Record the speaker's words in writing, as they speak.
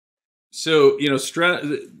So,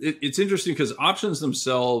 it's interesting because options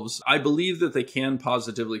themselves, I believe that they can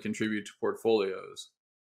positively contribute to portfolios.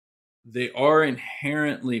 They are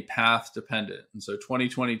inherently path dependent. And so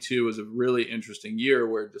 2022 was a really interesting year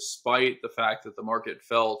where, despite the fact that the market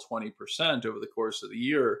fell 20% over the course of the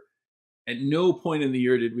year, at no point in the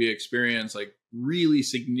year did we experience like really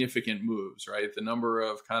significant moves, right? The number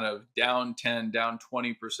of kind of down 10, down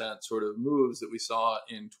 20% sort of moves that we saw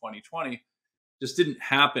in 2020 just didn't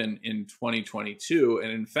happen in 2022.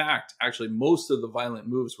 And in fact, actually, most of the violent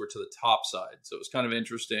moves were to the top side. So it was kind of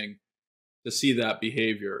interesting to see that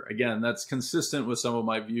behavior. Again, that's consistent with some of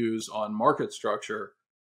my views on market structure,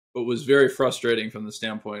 but was very frustrating from the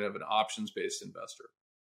standpoint of an options-based investor.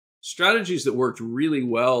 Strategies that worked really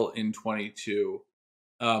well in 22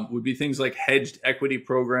 would be things like hedged equity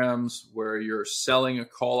programs, where you're selling a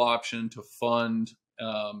call option to fund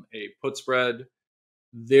a put spread.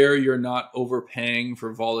 There, you're not overpaying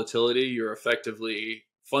for volatility. You're effectively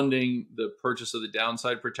funding the purchase of the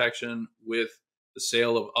downside protection with the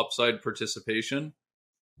sale of upside participation.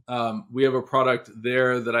 We have a product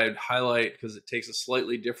there that I'd highlight because it takes a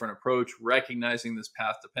slightly different approach, recognizing this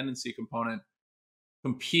path dependency component.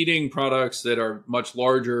 Competing products that are much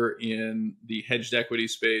larger in the hedged equity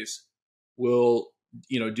space will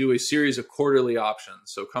do a series of quarterly options.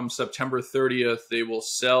 So come September 30th, they will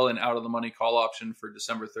sell an out of the money call option for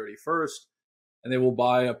December 31st, and they will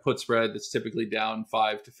buy a put spread that's typically down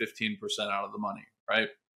 5 to 15% out of the money, right?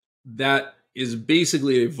 That is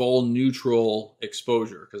basically a vol neutral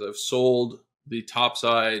exposure because I've sold the top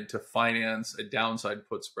side to finance a downside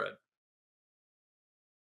put spread.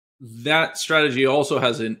 That strategy also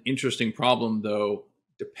has an interesting problem, though.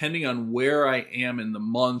 Depending on where I am in the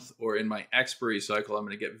month or in my expiry cycle, I'm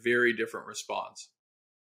going to get very different response.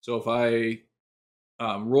 So if I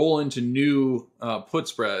roll into new put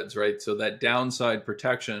spreads, right, so that downside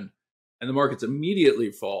protection, and the markets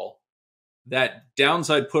immediately fall, that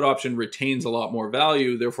downside put option retains a lot more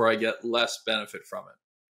value. Therefore, I get less benefit from it.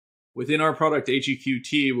 Within our product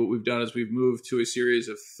HEQT, what we've done is we've moved to a series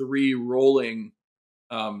of 3 rolling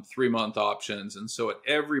 3-month options. And so at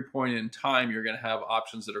every point in time, you're going to have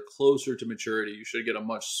options that are closer to maturity. You should get a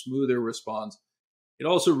much smoother response. It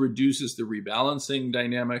also reduces the rebalancing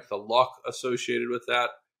dynamic, the luck associated with that.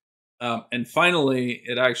 And finally,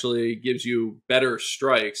 it actually gives you better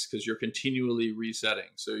strikes because you're continually resetting.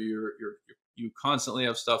 So you constantly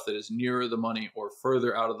have stuff that is nearer the money or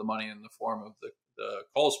further out of the money in the form of the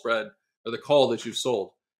call spread or the call that you've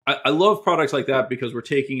sold. I love products like that because we're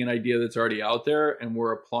taking an idea that's already out there and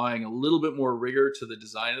we're applying a little bit more rigor to the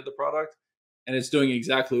design of the product. And it's doing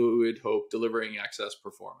exactly what we would hope, delivering excess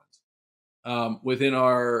performance. Within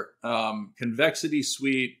our convexity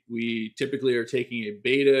suite, we typically are taking a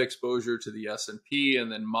beta exposure to the S&P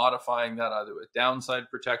and then modifying that either with downside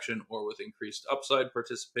protection or with increased upside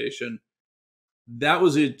participation. That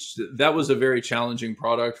was a very challenging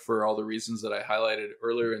product for all the reasons that I highlighted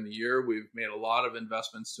earlier in the year. We've made a lot of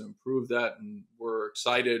investments to improve that, and we're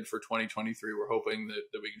excited for 2023. We're hoping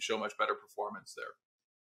that we can show much better performance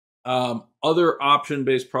there. Other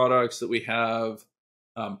option-based products that we have,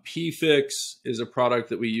 PFIX is a product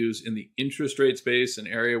that we use in the interest rate space, an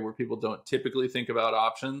area where people don't typically think about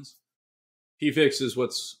options. PFIX is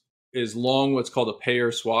what's called a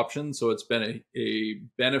payer swaption. So it's been a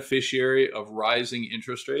beneficiary of rising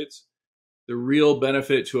interest rates. The real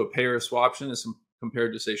benefit to a payer swaption is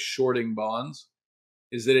compared to, say, shorting bonds,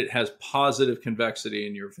 is that it has positive convexity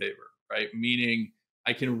in your favor, right? Meaning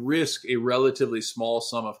I can risk a relatively small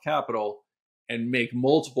sum of capital and make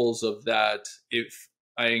multiples of that if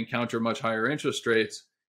I encounter much higher interest rates.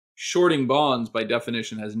 Shorting bonds, by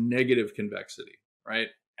definition, has negative convexity, right?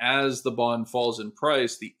 As the bond falls in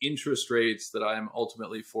price, the interest rates that I am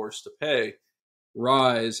ultimately forced to pay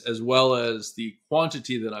rise, as well as the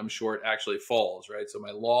quantity that I'm short actually falls, right? So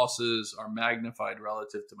my losses are magnified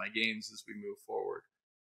relative to my gains as we move forward.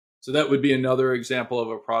 So that would be another example of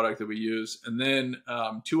a product that we use. And then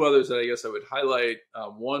 2 others that I guess I would highlight.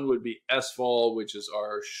 One would be SVol, which is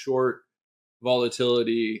our short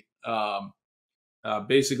volatility.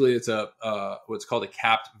 Basically, it's what's called a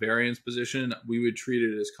capped variance position. We would treat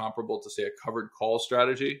it as comparable to, say, a covered call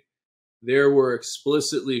strategy. There, we're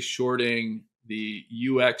explicitly shorting the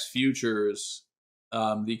UX futures,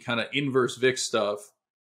 the kind of inverse VIX stuff.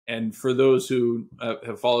 And for those who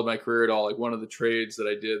have followed my career at all, like one of the trades that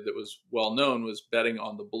I did that was well known was betting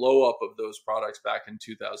on the blow up of those products back in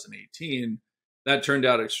 2018. That turned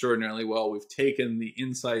out extraordinarily well. We've taken the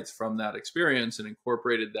insights from that experience and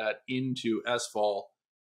incorporated that into SVol,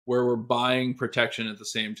 where we're buying protection at the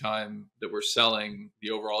same time that we're selling the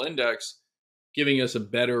overall index. giving us a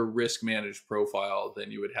better risk managed profile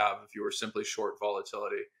than you would have if you were simply short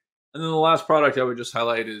volatility. And then the last product I would just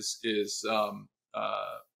highlight is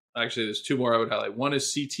actually there's two more I would highlight. One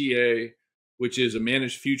is CTA, which is a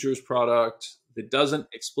managed futures product that doesn't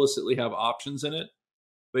explicitly have options in it,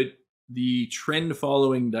 but the trend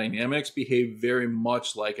following dynamics behave very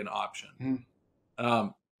much like an option.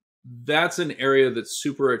 That's an area that's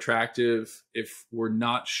super attractive if we're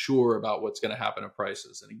not sure about what's going to happen to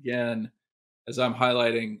prices. And again, as I'm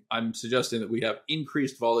highlighting, I'm suggesting that we have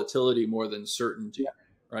increased volatility more than certainty,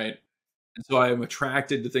 right? And so I am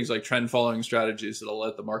attracted to things like trend following strategies that'll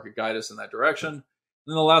let the market guide us in that direction. And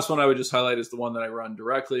then the last one I would just highlight is the one that I run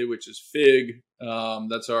directly, which is FIG.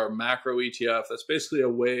 That's our macro ETF. That's basically a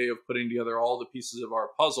way of putting together all the pieces of our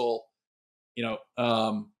puzzle,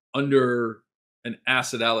 under an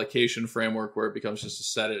asset allocation framework where it becomes just a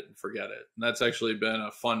set it and forget it. And that's actually been a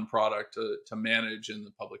fun product to manage in the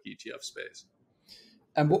public ETF space.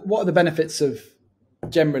 And what are the benefits of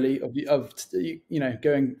generally of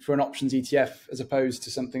going for an options ETF as opposed to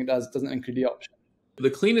something that doesn't include the option? The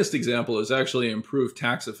cleanest example is actually improved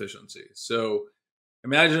tax efficiency. So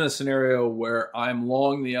imagine a scenario where I'm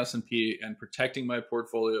long the S&P and protecting my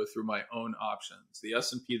portfolio through my own options. The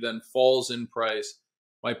S&P then falls in price.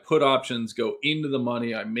 My put options go into the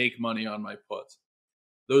money. I make money on my puts.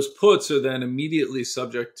 Those puts are then immediately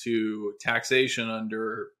subject to taxation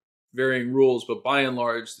under varying rules, but by and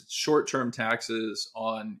large, it's short-term taxes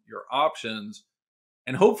on your options.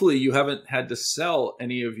 And hopefully you haven't had to sell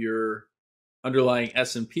any of your underlying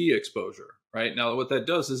S&P exposure, right? Now, what that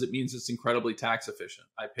does is it means it's incredibly tax efficient.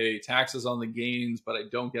 I pay taxes on the gains, but I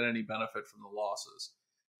don't get any benefit from the losses.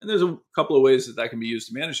 And there's a couple of ways that can be used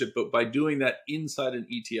to manage it, but by doing that inside an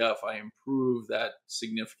ETF, I improve that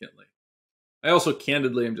significantly. I also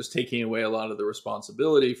candidly am just taking away a lot of the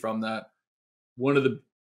responsibility from that. One of the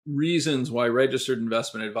reasons why registered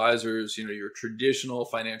investment advisors, your traditional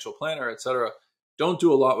financial planner, et cetera, don't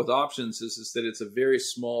do a lot with options is that it's a very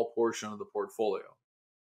small portion of the portfolio,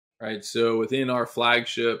 right? So within our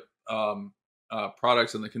flagship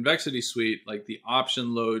products in the convexity suite, like the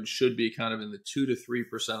option load should be kind of in the 2 to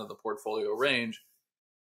 3% of the portfolio range.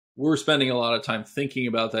 We're spending a lot of time thinking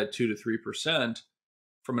about that 2 to 3%.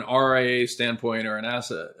 From an RIA standpoint or an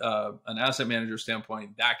asset manager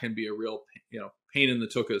standpoint, that can be a real pain in the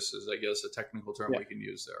tuchus, is I guess a technical term we can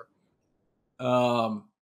use there.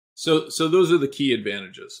 So those are the key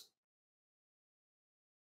advantages.